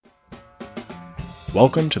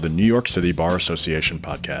Welcome to the New York City Bar Association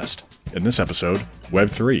podcast. In this episode,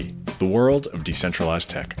 Web3, the world of decentralized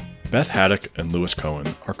tech. Beth Haddock and Lewis Cohen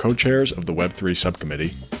are co-chairs of the Web3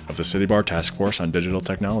 subcommittee of the City Bar Task Force on Digital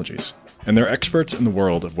Technologies, and they're experts in the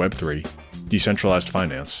world of Web3, decentralized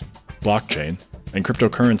finance, blockchain, and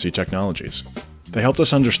cryptocurrency technologies. They helped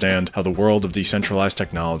us understand how the world of decentralized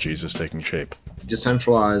technologies is taking shape.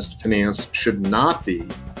 Decentralized finance should not be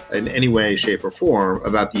in any way, shape, or form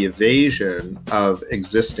about the evasion of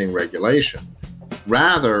existing regulation.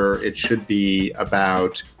 Rather, it should be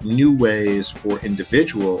about new ways for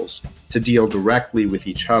individuals to deal directly with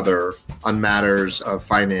each other on matters of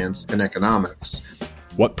finance and economics.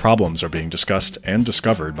 What problems are being discussed and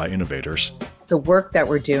discovered by innovators? The work that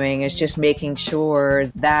we're doing is just making sure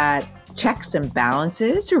that checks and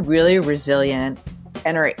balances are really resilient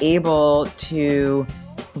and are able to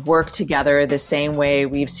work together the same way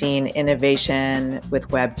we've seen innovation with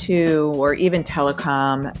Web2 or even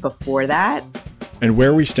telecom before that. And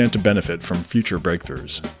where we stand to benefit from future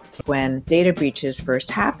breakthroughs. When data breaches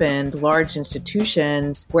first happened, large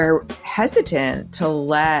institutions were hesitant to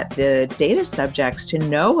let the data subjects to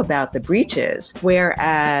know about the breaches.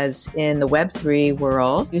 Whereas in the Web3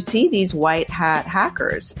 world, you see these white hat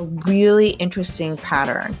hackers, a really interesting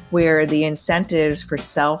pattern where the incentives for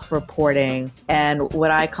self-reporting and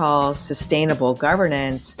what I call sustainable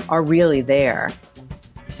governance are really there.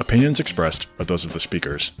 Opinions expressed are those of the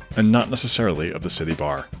speakers, and not necessarily of the City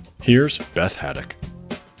Bar. Here's Beth Haddock.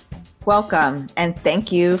 Welcome, and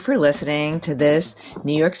thank you for listening to this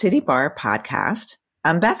New York City Bar podcast.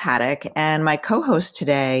 I'm Beth Haddock, and my co-host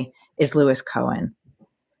today is Lewis Cohen.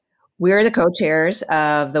 We're the co-chairs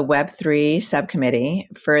of the Web3 subcommittee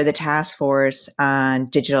for the Task Force on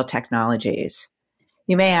Digital Technologies.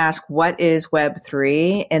 You may ask, what is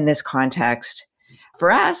Web3 in this context? For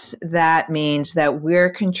us, that means that we're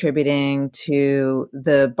contributing to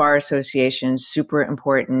the Bar Association's super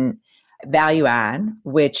important value add,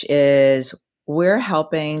 which is we're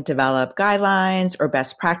helping develop guidelines or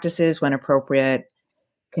best practices when appropriate,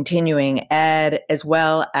 continuing ed, as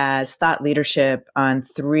well as thought leadership on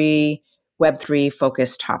three Web3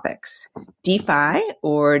 focused topics: DeFi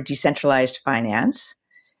or decentralized finance,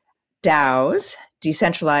 DAOs,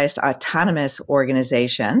 decentralized autonomous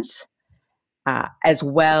organizations, as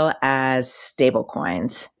well as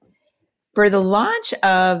stablecoins. For the launch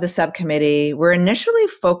of the subcommittee, we're initially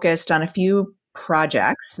focused on a few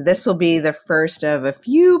projects. This will be the first of a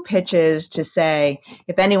few pitches to say,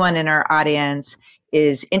 if anyone in our audience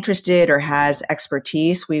is interested or has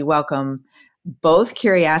expertise, we welcome both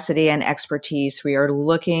curiosity and expertise. We are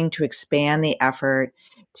looking to expand the effort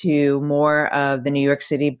to more of the New York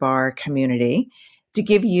City Bar community. To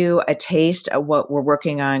give you a taste of what we're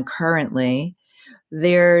working on currently,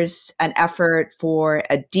 there's an effort for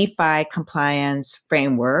a DeFi compliance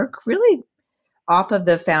framework, really off of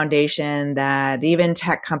the foundation that even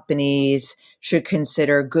tech companies should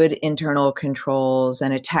consider good internal controls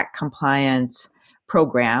and a tech compliance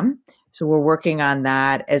program. So we're working on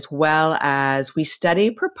that, as well as we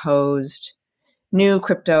study proposed new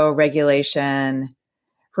crypto regulation.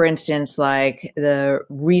 For instance, like the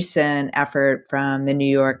recent effort from the New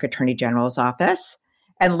York Attorney General's office.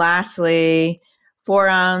 And lastly,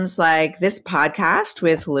 forums like this podcast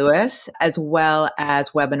with Lewis, as well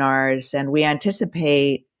as webinars. And we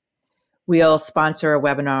anticipate we'll sponsor a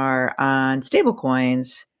webinar on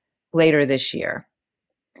stablecoins later this year.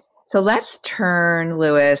 So let's turn,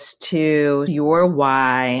 Lewis, to your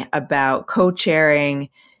why about co-chairing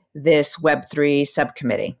this Web3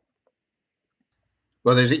 subcommittee.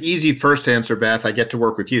 Well, there's an easy first answer, Beth. I get to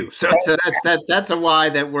work with you. So that's a why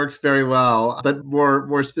that works very well. But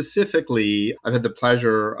more specifically, I've had the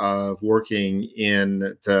pleasure of working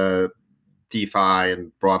in the DeFi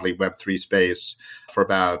and broadly Web3 space for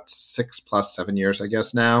about 6+7 years, I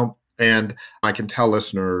guess now. And I can tell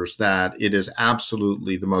listeners that it is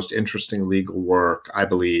absolutely the most interesting legal work, I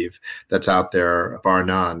believe, that's out there, bar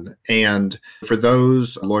none. And for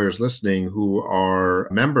those lawyers listening who are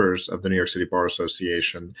members of the New York City Bar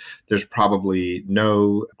Association, there's probably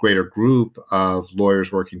no greater group of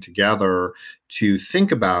lawyers working together to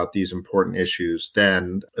think about these important issues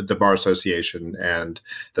than the Bar Association and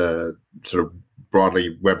the sort of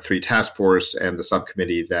broadly Web3 task force and the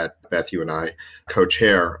subcommittee that Beth, you and I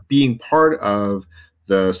co-chair. Being part of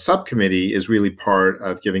the subcommittee is really part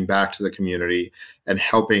of giving back to the community and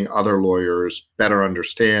helping other lawyers better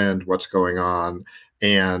understand what's going on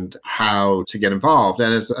and how to get involved.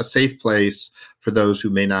 And it's a safe place for those who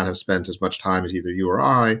may not have spent as much time as either you or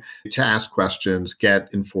I to ask questions, get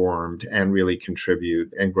informed, and really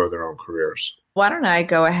contribute and grow their own careers. Why don't I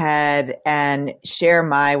go ahead and share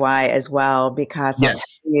my why as well? Because I'll tell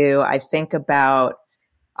Yes. you, I think about,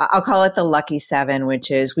 I'll call it the lucky seven, which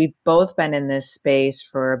is we've both been in this space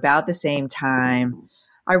for about the same time.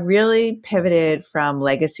 I really pivoted from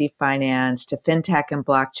legacy finance to fintech and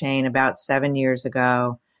blockchain about 7 years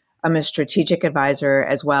ago. I'm a strategic advisor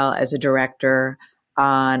as well as a director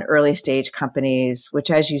on early stage companies, which,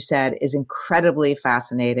 as you said, is incredibly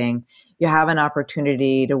fascinating. You have an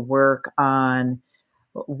opportunity to work on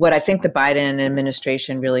what I think the Biden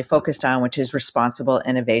administration really focused on, which is responsible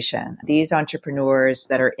innovation. These entrepreneurs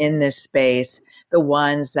that are in this space, the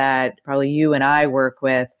ones that probably you and I work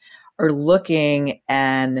with, are looking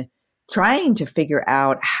and trying to figure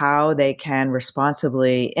out how they can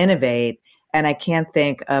responsibly innovate. And I can't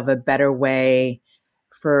think of a better way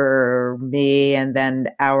for me and then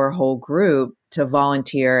our whole group to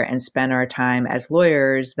volunteer and spend our time as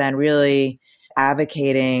lawyers than really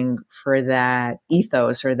advocating for that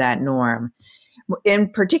ethos or that norm in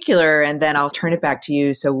particular. And then I'll turn it back to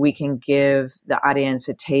you so we can give the audience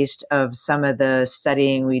a taste of some of the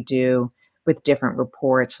studying we do with different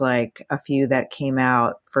reports, like a few that came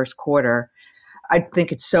out first quarter. I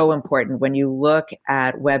think it's so important when you look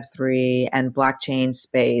at Web3 and blockchain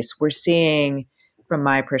space, we're seeing, from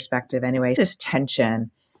my perspective anyway, this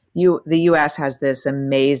tension. The US has this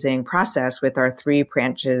amazing process with our three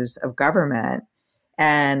branches of government.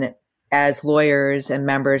 And as lawyers and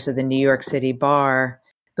members of the New York City Bar,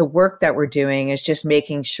 the work that we're doing is just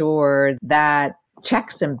making sure that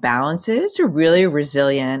checks and balances are really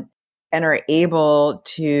resilient and are able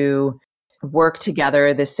to work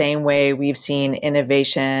together the same way we've seen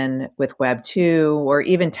innovation with Web 2 or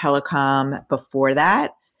even telecom before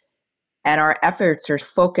that. And our efforts are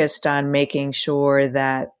focused on making sure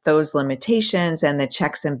that those limitations and the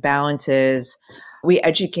checks and balances, we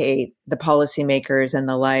educate the policymakers and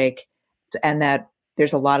the like, and that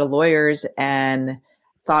there's a lot of lawyers and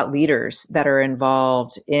thought leaders that are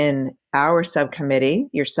involved in our subcommittee,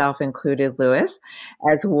 yourself included, Louis,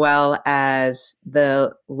 as well as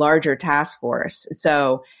the larger task force.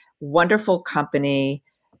 So wonderful company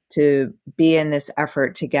to be in this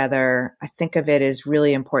effort together. I think of it as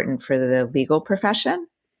really important for the legal profession.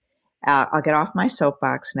 I'll get off my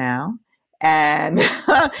soapbox now and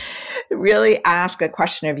really ask a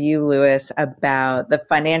question of you, Louis, about the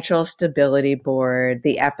Financial Stability Board,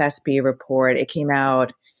 the FSB report. It came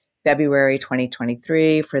out February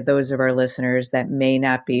 2023 for those of our listeners that may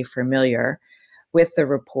not be familiar with the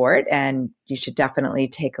report. And you should definitely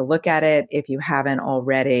take a look at it if you haven't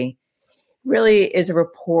already. Really is a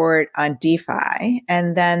report on DeFi.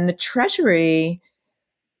 And then the Treasury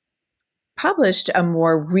published a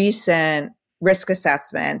more recent risk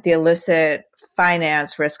assessment, the illicit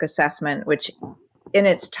finance risk assessment, which in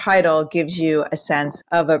its title gives you a sense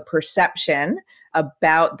of a perception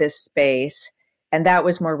about this space. And that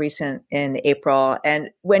was more recent in April. And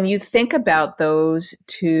when you think about those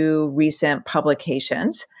two recent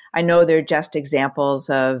publications, I know they're just examples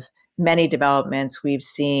of many developments we've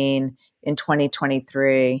seen in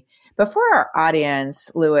 2023. But for our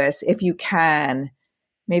audience, Louis, if you can,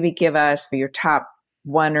 maybe give us your top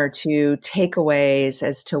one or two takeaways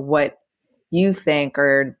as to what you think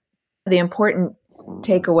are the important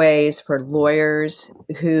takeaways for lawyers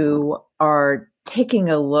who are taking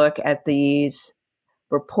a look at these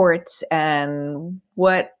reports and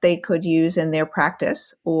what they could use in their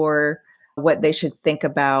practice or what they should think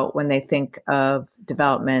about when they think of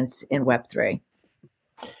developments in Web3.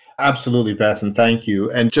 Absolutely, Beth, and thank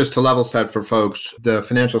you. And just to level set for folks, the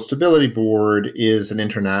Financial Stability Board is an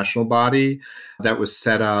international body that was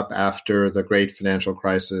set up after the great financial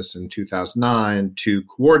crisis in 2009 to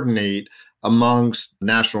coordinate amongst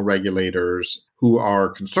national regulators who are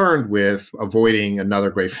concerned with avoiding another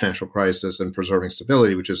great financial crisis and preserving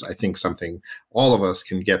stability, which is, I think, something all of us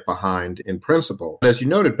can get behind in principle. But as you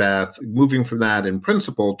noted, Beth, moving from that in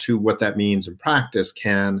principle to what that means in practice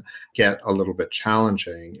can get a little bit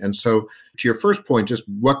challenging. And so to your first point, just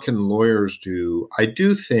what can lawyers do? I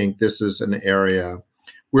do think this is an area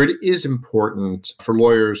where it is important for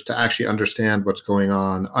lawyers to actually understand what's going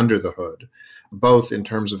on under the hood, both in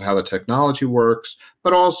terms of how the technology works,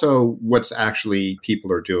 but also what's actually people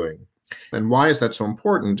are doing. And why is that so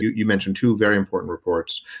important? You mentioned two very important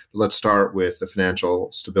reports. Let's start with the Financial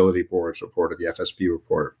Stability Board's report, or the FSB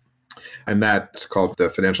report. And that's called the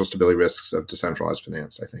Financial Stability Risks of Decentralized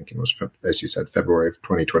Finance, I think. It was, as you said, February of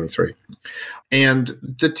 2023. And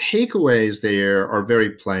the takeaways there are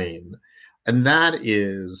very plain. And that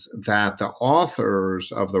is that the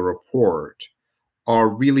authors of the report are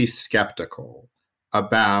really skeptical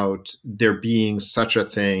about there being such a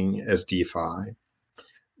thing as DeFi.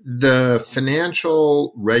 The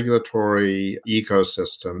financial regulatory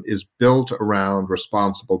ecosystem is built around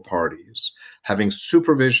responsible parties, having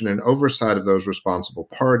supervision and oversight of those responsible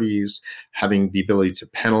parties, having the ability to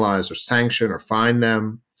penalize or sanction or fine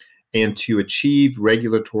them, and to achieve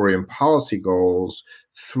regulatory and policy goals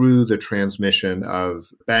through the transmission of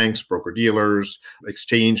banks, broker-dealers,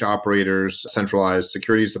 exchange operators, centralized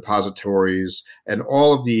securities depositories, and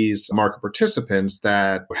all of these market participants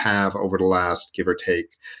that have, over the last, give or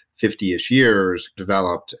take, 50-ish years,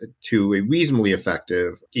 developed to a reasonably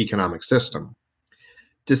effective economic system.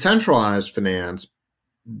 Decentralized finance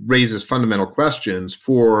raises fundamental questions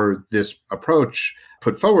for this approach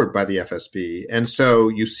put forward by the FSB. And so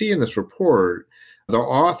you see in this report the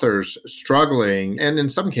authors struggling, and in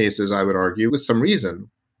some cases, I would argue, with some reason,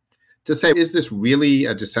 to say, is this really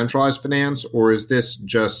a decentralized finance, or is this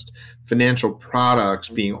just financial products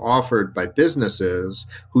being offered by businesses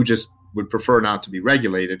who just would prefer not to be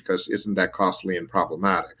regulated because isn't that costly and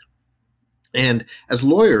problematic? And as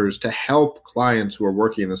lawyers, to help clients who are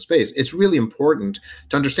working in the space, it's really important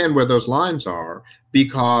to understand where those lines are,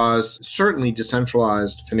 because certainly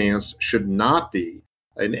decentralized finance should not be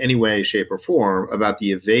in any way, shape, or form about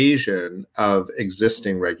the evasion of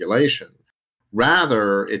existing regulation.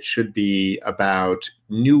 Rather, it should be about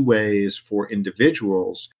new ways for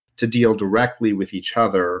individuals to deal directly with each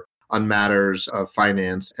other on matters of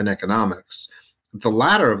finance and economics. The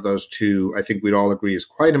latter of those two, I think we'd all agree, is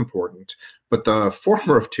quite important. But the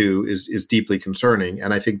former of two is deeply concerning.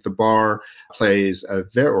 And I think the bar plays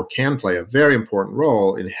can play a very important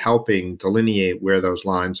role in helping delineate where those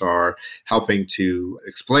lines are, helping to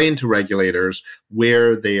explain to regulators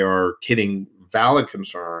where they are hitting valid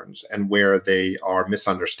concerns and where they are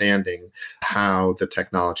misunderstanding how the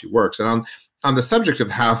technology works. And on the subject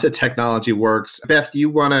of how the technology works, Beth,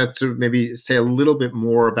 you want to maybe say a little bit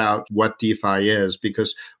more about what DeFi is,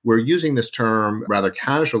 because we're using this term rather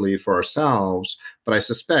casually for ourselves, but I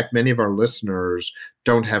suspect many of our listeners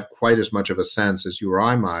don't have quite as much of a sense as you or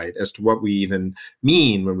I might as to what we even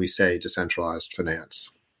mean when we say decentralized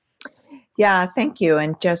finance. Yeah, thank you.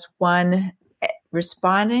 And just one,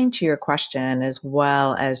 responding to your question, as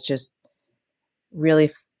well as just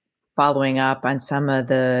really following up on some of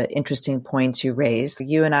the interesting points you raised.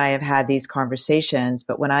 You and I have had these conversations,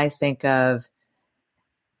 but when I think of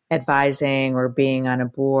advising or being on a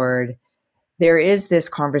board, there is this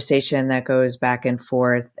conversation that goes back and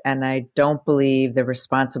forth. And I don't believe the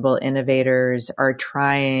responsible innovators are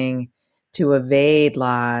trying to evade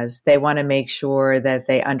laws. They want to make sure that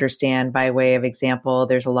they understand, by way of example,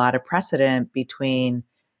 there's a lot of precedent between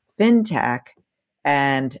fintech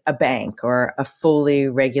and a bank or a fully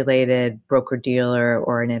regulated broker-dealer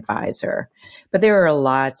or an advisor. But there are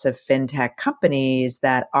lots of fintech companies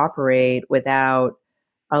that operate without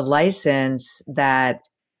a license that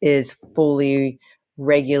is fully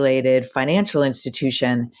regulated financial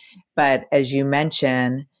institution. But as you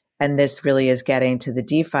mentioned, and this really is getting to the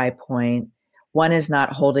DeFi point, one is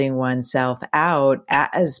not holding oneself out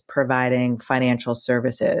as providing financial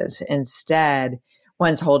services. Instead,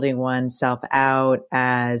 one's holding oneself out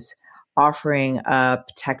as offering up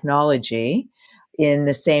technology in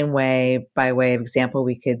the same way. By way of example,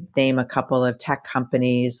 we could name a couple of tech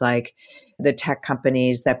companies, like the tech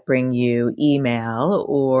companies that bring you email,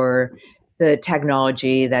 or the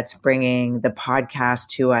technology that's bringing the podcast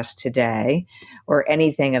to us today, or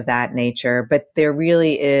anything of that nature. But there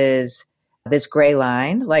really is this gray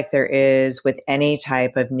line, like there is with any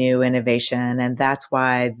type of new innovation. And that's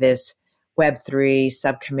why this Web3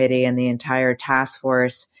 subcommittee and the entire task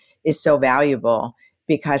force is so valuable,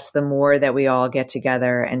 because the more that we all get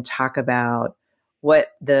together and talk about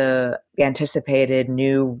what the anticipated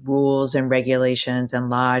new rules and regulations and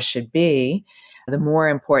laws should be, the more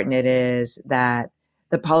important it is that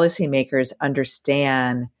the policymakers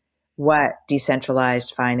understand what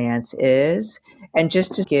decentralized finance is. And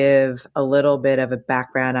just to give a little bit of a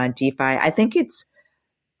background on DeFi, I think it's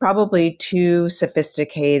probably too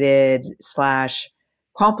sophisticated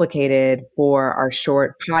 / complicated for our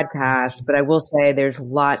short podcast, but I will say there's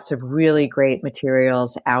lots of really great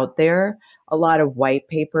materials out there, a lot of white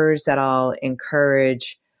papers that I'll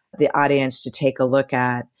encourage the audience to take a look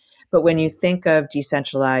at. But when you think of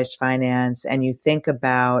decentralized finance and you think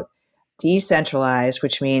about decentralized,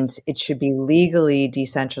 which means it should be legally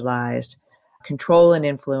decentralized, control and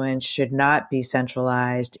influence should not be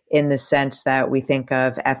centralized in the sense that we think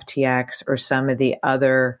of FTX or some of the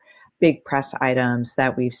other big press items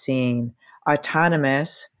that we've seen.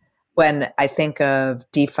 Autonomous, when I think of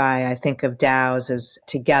DeFi, I think of DAOs as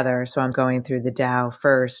together. So I'm going through the DAO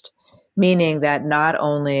first, meaning that not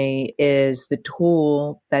only is the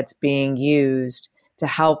tool that's being used to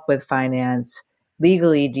help with finance,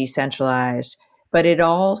 legally decentralized, but it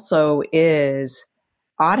also is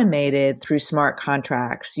automated through smart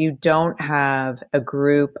contracts. You don't have a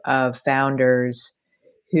group of founders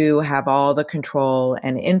who have all the control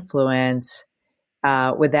and influence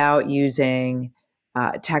without using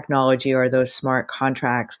technology or those smart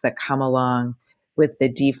contracts that come along with the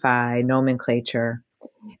DeFi nomenclature.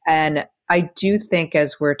 And I do think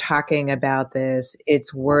as we're talking about this,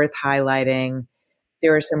 it's worth highlighting.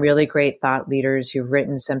 There are some really great thought leaders who've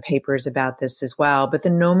written some papers about this as well, but the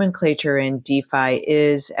nomenclature in DeFi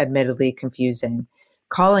is admittedly confusing.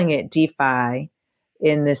 Calling it DeFi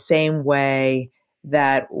in the same way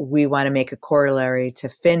that we want to make a corollary to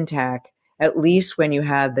fintech, at least when you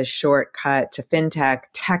have the shortcut to fintech,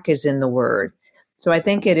 tech is in the word. So I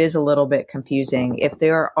think it is a little bit confusing. If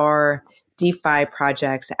there are DeFi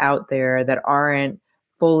projects out there that aren't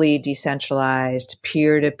fully decentralized,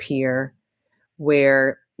 peer-to-peer,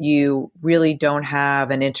 where you really don't have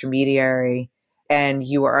an intermediary and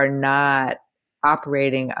you are not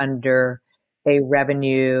operating under a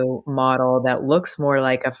revenue model that looks more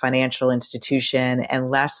like a financial institution and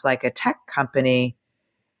less like a tech company,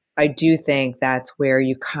 I do think that's where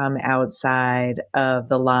you come outside of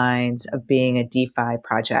the lines of being a DeFi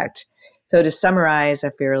project. So to summarize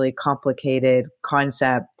a fairly complicated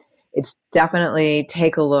concept, it's definitely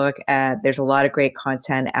take a look at, there's a lot of great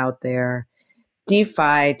content out there.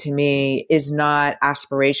 DeFi to me is not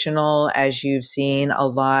aspirational, as you've seen a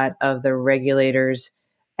lot of the regulators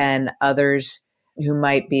and others who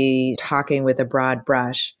might be talking with a broad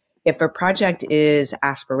brush. If a project is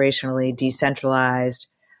aspirationally decentralized,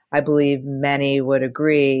 I believe many would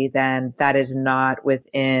agree, then that is not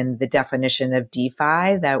within the definition of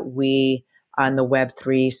DeFi that we on the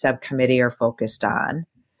Web3 subcommittee are focused on.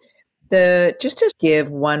 Just to give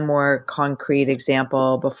one more concrete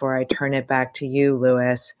example before I turn it back to you,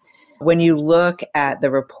 Louis, when you look at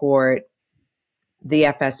the report, the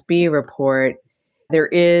FSB report, there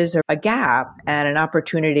is a gap and an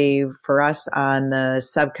opportunity for us on the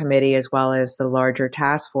subcommittee, as well as the larger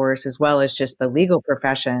task force, as well as just the legal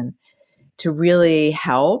profession, to really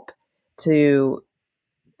help to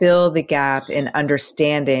fill the gap in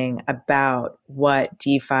understanding about what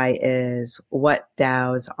DeFi is, what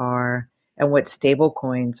DAOs are, and what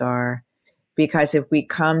stablecoins are. Because if we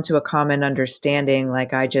come to a common understanding,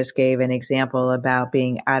 like I just gave an example about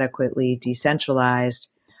being adequately decentralized,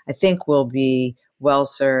 I think we'll be well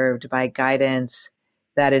served by guidance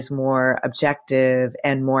that is more objective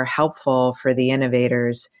and more helpful for the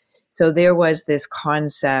innovators. So there was this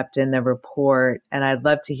concept in the report, and I'd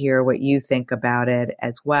love to hear what you think about it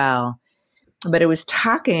as well. But it was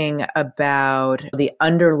talking about the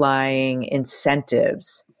underlying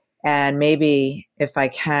incentives. And maybe if I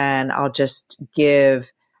can, I'll just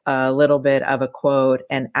give a little bit of a quote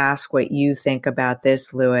and ask what you think about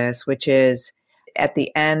this, Louis, which is at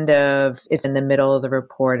the end of, it's in the middle of the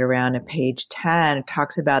report around page 10, it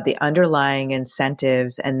talks about the underlying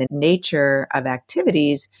incentives and the nature of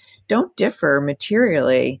activities don't differ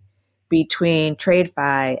materially between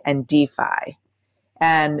TradeFi and DeFi.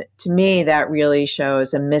 And to me, that really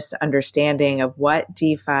shows a misunderstanding of what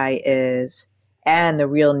DeFi is and the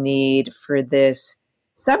real need for this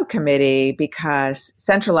subcommittee, because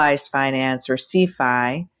centralized finance, or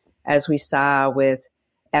CeFi, as we saw with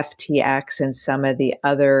FTX and some of the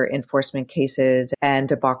other enforcement cases and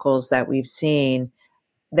debacles that we've seen,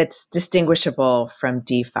 that's distinguishable from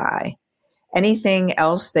DeFi. Anything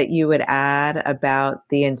else that you would add about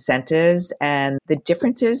the incentives and the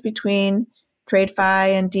differences between TradeFi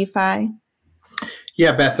and DeFi?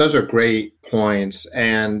 Yeah, Beth, those are great points.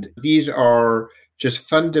 And these are just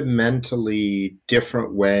fundamentally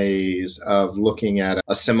different ways of looking at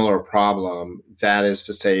a similar problem. That is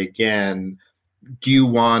to say, again, do you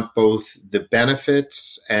want both the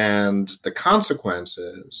benefits and the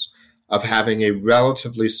consequences of having a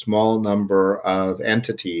relatively small number of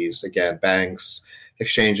entities, again, banks,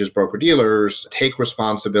 exchanges, broker-dealers, take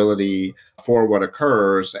responsibility for what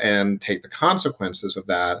occurs and take the consequences of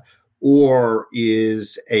that? Or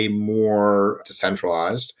is a more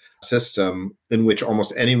decentralized system in which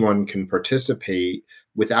almost anyone can participate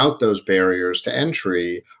without those barriers to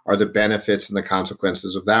entry, are the benefits and the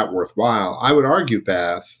consequences of that worthwhile? I would argue,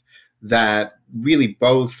 Beth, that really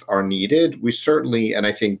both are needed. We certainly, and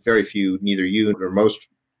I think very few, neither you nor most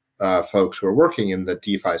folks who are working in the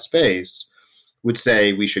DeFi space would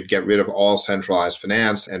say we should get rid of all centralized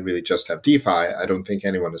finance and really just have DeFi. I don't think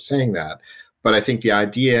anyone is saying that. But I think the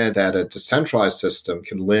idea that a decentralized system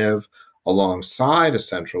can live alongside a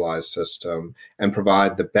centralized system and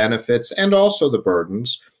provide the benefits and also the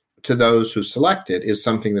burdens to those who select it is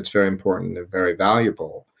something that's very important and very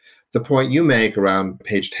valuable. The point you make around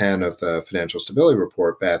page 10 of the Financial Stability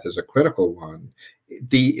Report, Beth, is a critical one.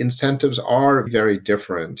 The incentives are very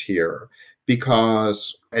different here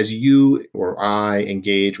because as you or I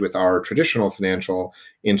engage with our traditional financial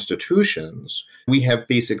institutions, we have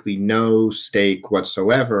basically no stake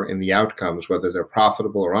whatsoever in the outcomes, whether they're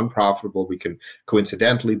profitable or unprofitable. We can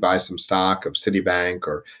coincidentally buy some stock of Citibank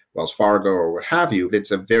or Wells Fargo or what have you.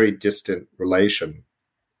 It's a very distant relation.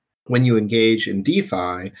 When you engage in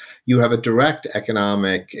DeFi, you have a direct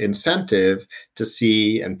economic incentive to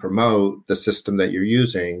see and promote the system that you're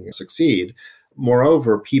using succeed.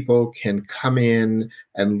 Moreover, people can come in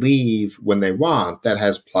and leave when they want. That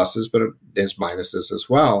has pluses, but it has minuses as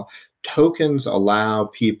well. Tokens allow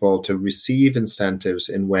people to receive incentives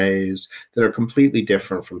in ways that are completely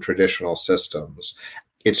different from traditional systems.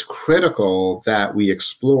 It's critical that we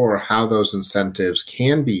explore how those incentives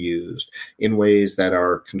can be used in ways that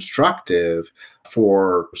are constructive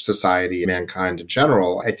for society and mankind in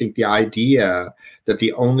general. I think the idea that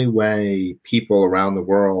the only way people around the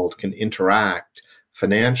world can interact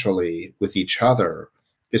financially with each other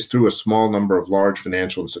is through a small number of large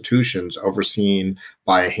financial institutions overseen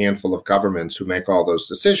by a handful of governments who make all those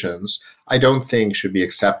decisions, I don't think should be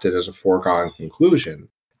accepted as a foregone conclusion.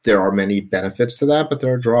 There are many benefits to that, but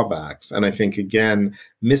there are drawbacks. And I think, again,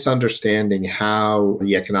 misunderstanding how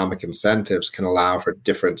the economic incentives can allow for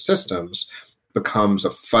different systems becomes a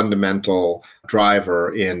fundamental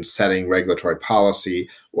driver in setting regulatory policy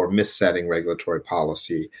or missetting regulatory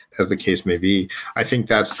policy, as the case may be. I think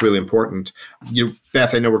that's really important.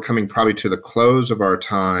 Beth, I know we're coming probably to the close of our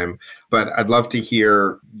time, but I'd love to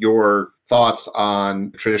hear your thoughts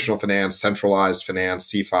on traditional finance, centralized finance,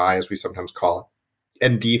 CeFi, as we sometimes call it,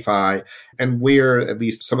 and DeFi, and where at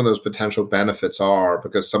least some of those potential benefits are,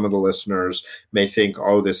 because some of the listeners may think,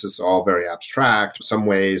 oh, this is all very abstract, some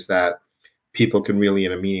ways that people can really,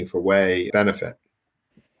 in a meaningful way, benefit.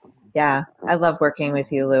 Yeah, I love working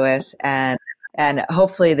with you, Louis, and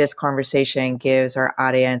hopefully this conversation gives our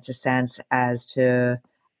audience a sense as to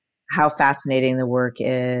how fascinating the work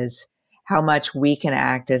is, how much we can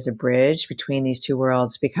act as a bridge between these two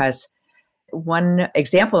worlds, because one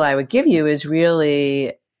example I would give you is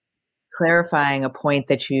really clarifying a point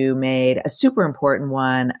that you made, a super important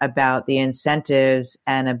one about the incentives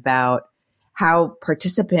and about how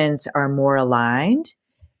participants are more aligned.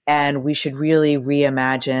 And we should really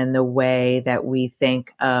reimagine the way that we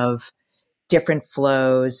think of different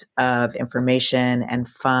flows of information and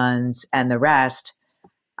funds and the rest.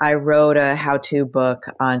 I wrote a how-to book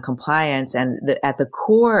on compliance, and at the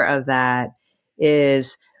core of that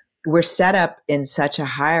is we're set up in such a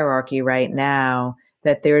hierarchy right now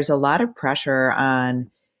that there's a lot of pressure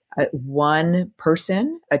on one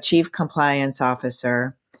person, a chief compliance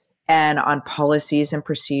officer, and on policies and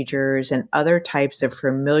procedures and other types of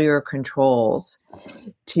familiar controls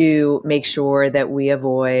to make sure that we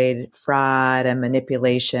avoid fraud and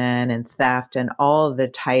manipulation and theft and all of the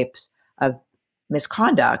types of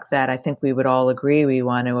misconduct that I think we would all agree we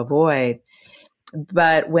want to avoid.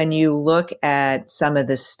 But when you look at some of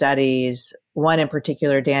the studies, one in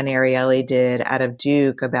particular Dan Ariely did out of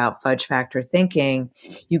Duke about fudge factor thinking,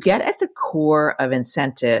 you get at the core of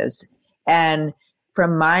incentives. And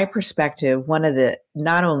from my perspective, one of the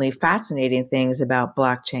not only fascinating things about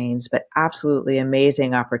blockchains, but absolutely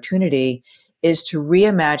amazing opportunity is to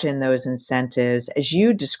reimagine those incentives. As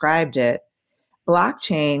you described it,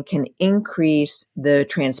 blockchain can increase the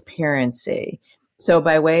transparency. So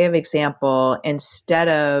by way of example, instead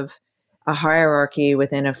of a hierarchy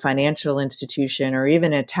within a financial institution or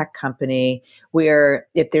even a tech company where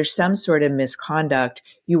if there's some sort of misconduct,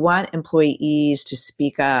 you want employees to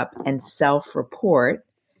speak up and self-report.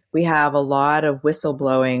 We have a lot of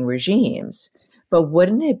whistleblowing regimes, but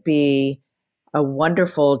wouldn't it be a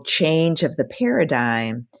wonderful change of the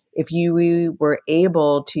paradigm if you were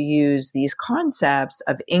able to use these concepts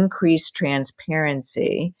of increased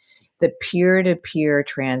transparency, the peer-to-peer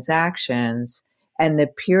transactions, and the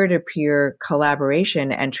peer-to-peer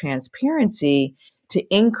collaboration and transparency to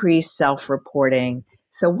increase self-reporting.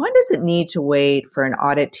 So one doesn't need to wait for an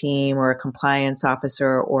audit team or a compliance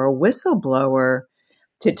officer or a whistleblower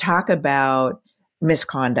to talk about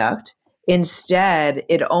misconduct. Instead,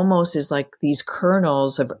 it almost is like these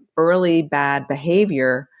kernels of early bad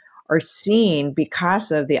behavior are seen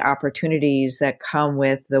because of the opportunities that come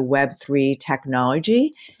with the Web3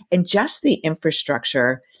 technology and just the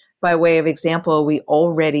infrastructure. By way of example, we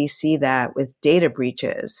already see that with data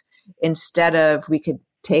breaches. Instead of, we could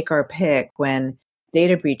take our pick when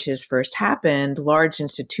data breaches first happened, large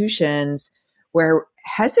institutions we're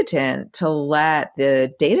hesitant to let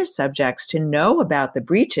the data subjects to know about the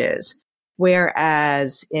breaches.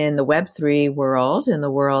 Whereas in the Web3 world, in the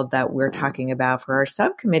world that we're talking about for our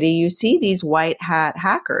subcommittee, you see these white hat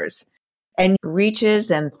hackers and breaches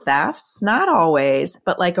and thefts, not always,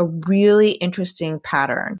 but like a really interesting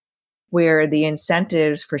pattern where the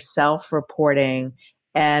incentives for self-reporting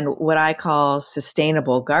and what I call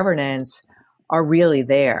sustainable governance are really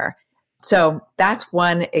there. So that's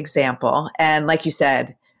one example. And like you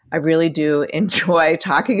said, I really do enjoy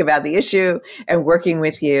talking about the issue and working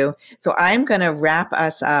with you. So I'm going to wrap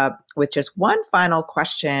us up with just one final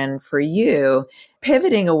question for you,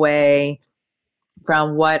 pivoting away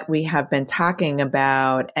from what we have been talking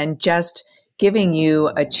about and just giving you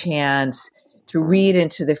a chance to read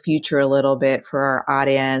into the future a little bit for our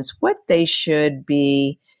audience, what they should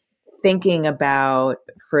be thinking about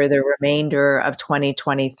for the remainder of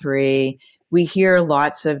 2023. We hear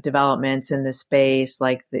lots of developments in the space,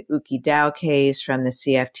 like the UkiDAO case from the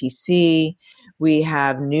CFTC. We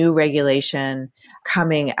have new regulation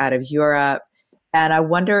coming out of Europe. And I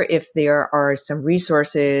wonder if there are some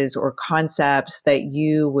resources or concepts that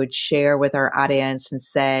you would share with our audience and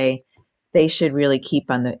say they should really keep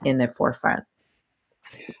in the forefront.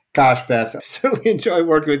 Gosh, Beth, I certainly enjoy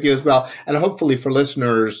working with you as well. And hopefully for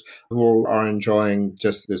listeners who are enjoying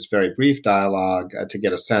just this very brief dialogue to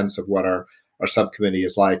get a sense of what our subcommittee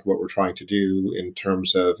is like, what we're trying to do in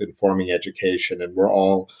terms of informing education. And we're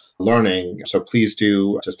all learning. So please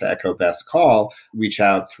do, just to echo Beth's call, reach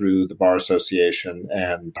out through the Bar Association.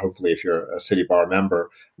 And hopefully, if you're a City Bar member,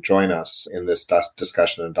 join us in this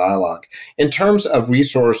discussion and dialogue. In terms of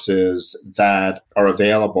resources that are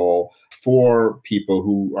available for people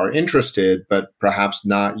who are interested, but perhaps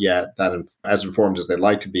not yet that as informed as they'd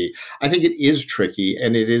like to be, I think it is tricky,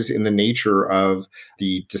 and it is in the nature of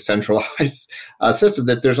the decentralized system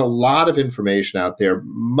that there's a lot of information out there,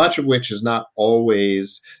 much of which is not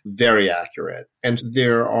always very accurate. And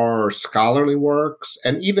there are scholarly works,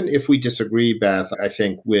 and even if we disagree, Beth, I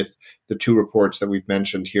think with the two reports that we've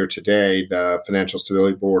mentioned here today, the Financial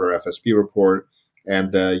Stability Board or FSB report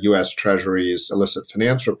and the U.S. Treasury's illicit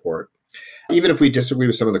finance report, even if we disagree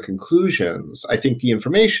with some of the conclusions, I think the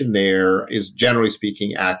information there is generally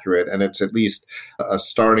speaking accurate, and it's at least a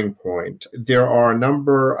starting point. There are a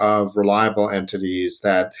number of reliable entities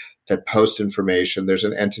that post information. There's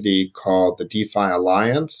an entity called the DeFi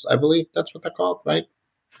Alliance, I believe that's what they're called, right?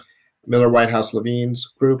 Miller Whitehouse Levine's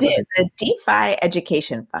group. The DeFi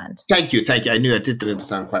Education Fund. Thank you. I knew that didn't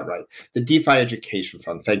sound quite right. The DeFi Education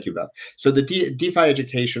Fund. Thank you, Beth. So the DeFi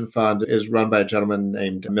Education Fund is run by a gentleman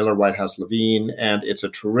named Miller Whitehouse Levine, and it's a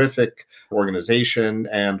terrific organization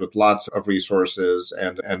and with lots of resources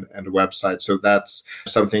and a website. So that's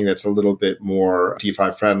something that's a little bit more DeFi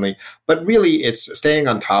friendly. But really, it's staying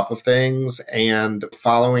on top of things and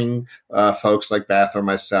following folks like Beth or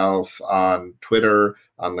myself on Twitter,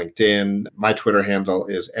 on LinkedIn. My Twitter handle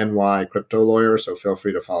is NY Crypto Lawyer, so feel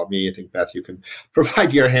free to follow me. I think, Beth, you can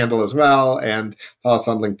provide your handle as well, and follow us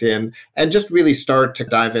on LinkedIn, and just really start to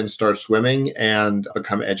dive in, start swimming, and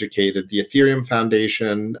become educated. The Ethereum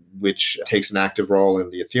Foundation, which takes an active role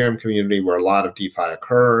in the Ethereum community where a lot of DeFi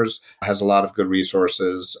occurs, has a lot of good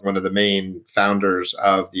resources. One of the main founders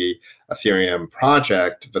of the Ethereum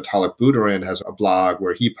project, Vitalik Buterin, has a blog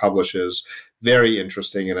where he publishes very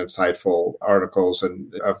interesting and insightful articles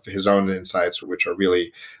and of his own insights, which are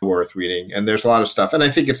really worth reading. And there's a lot of stuff. And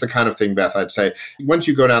I think it's the kind of thing, Beth, I'd say, once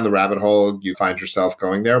you go down the rabbit hole, you find yourself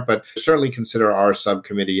going there. But certainly consider our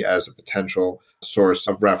subcommittee as a potential source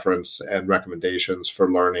of reference and recommendations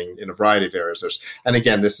for learning in a variety of areas. And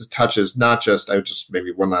again, this touches not just, I would just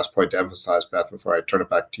maybe one last point to emphasize, Beth, before I turn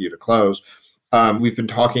it back to you to close. We've been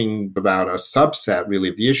talking about a subset, really,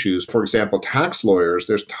 of the issues. For example, tax lawyers,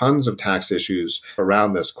 there's tons of tax issues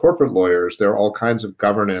around this. Corporate lawyers, there are all kinds of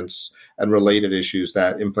governance and related issues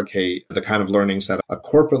that implicate the kind of learnings that a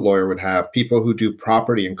corporate lawyer would have. People who do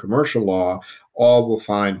property and commercial law all will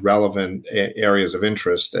find relevant areas of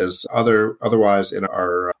interest. Otherwise, in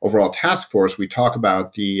our overall task force, we talk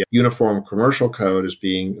about the Uniform Commercial Code as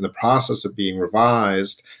being in the process of being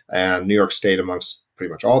revised, and New York State, amongst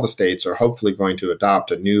pretty much all the states, are hopefully going to adopt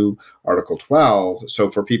a new Article 12. So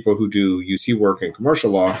for people who do UC work in commercial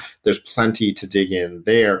law, there's plenty to dig in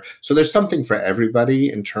there. So there's something for everybody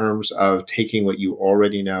in terms of taking what you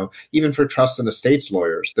already know. Even for trust and estates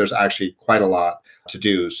lawyers, there's actually quite a lot to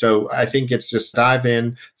do. So I think it's just dive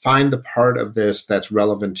in, find the part of this that's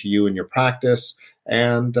relevant to you in your practice,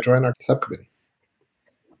 and join our subcommittee.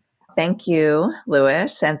 Thank you,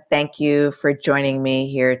 Louis, and thank you for joining me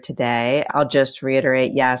here today. I'll just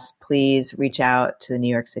reiterate, yes, please reach out to the New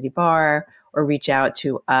York City Bar or reach out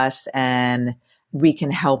to us and we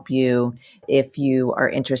can help you if you are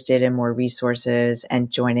interested in more resources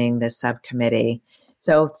and joining the subcommittee.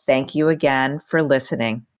 So thank you again for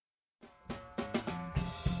listening.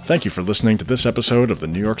 Thank you for listening to this episode of the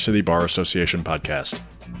New York City Bar Association podcast.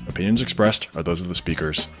 Opinions expressed are those of the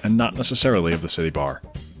speakers and not necessarily of the City Bar.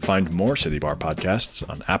 Find more City Bar podcasts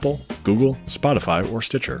on Apple, Google, Spotify, or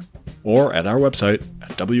Stitcher, or at our website at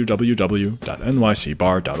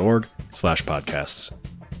www.nycbar.org/podcasts.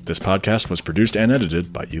 This podcast was produced and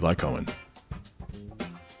edited by Eli Cohen.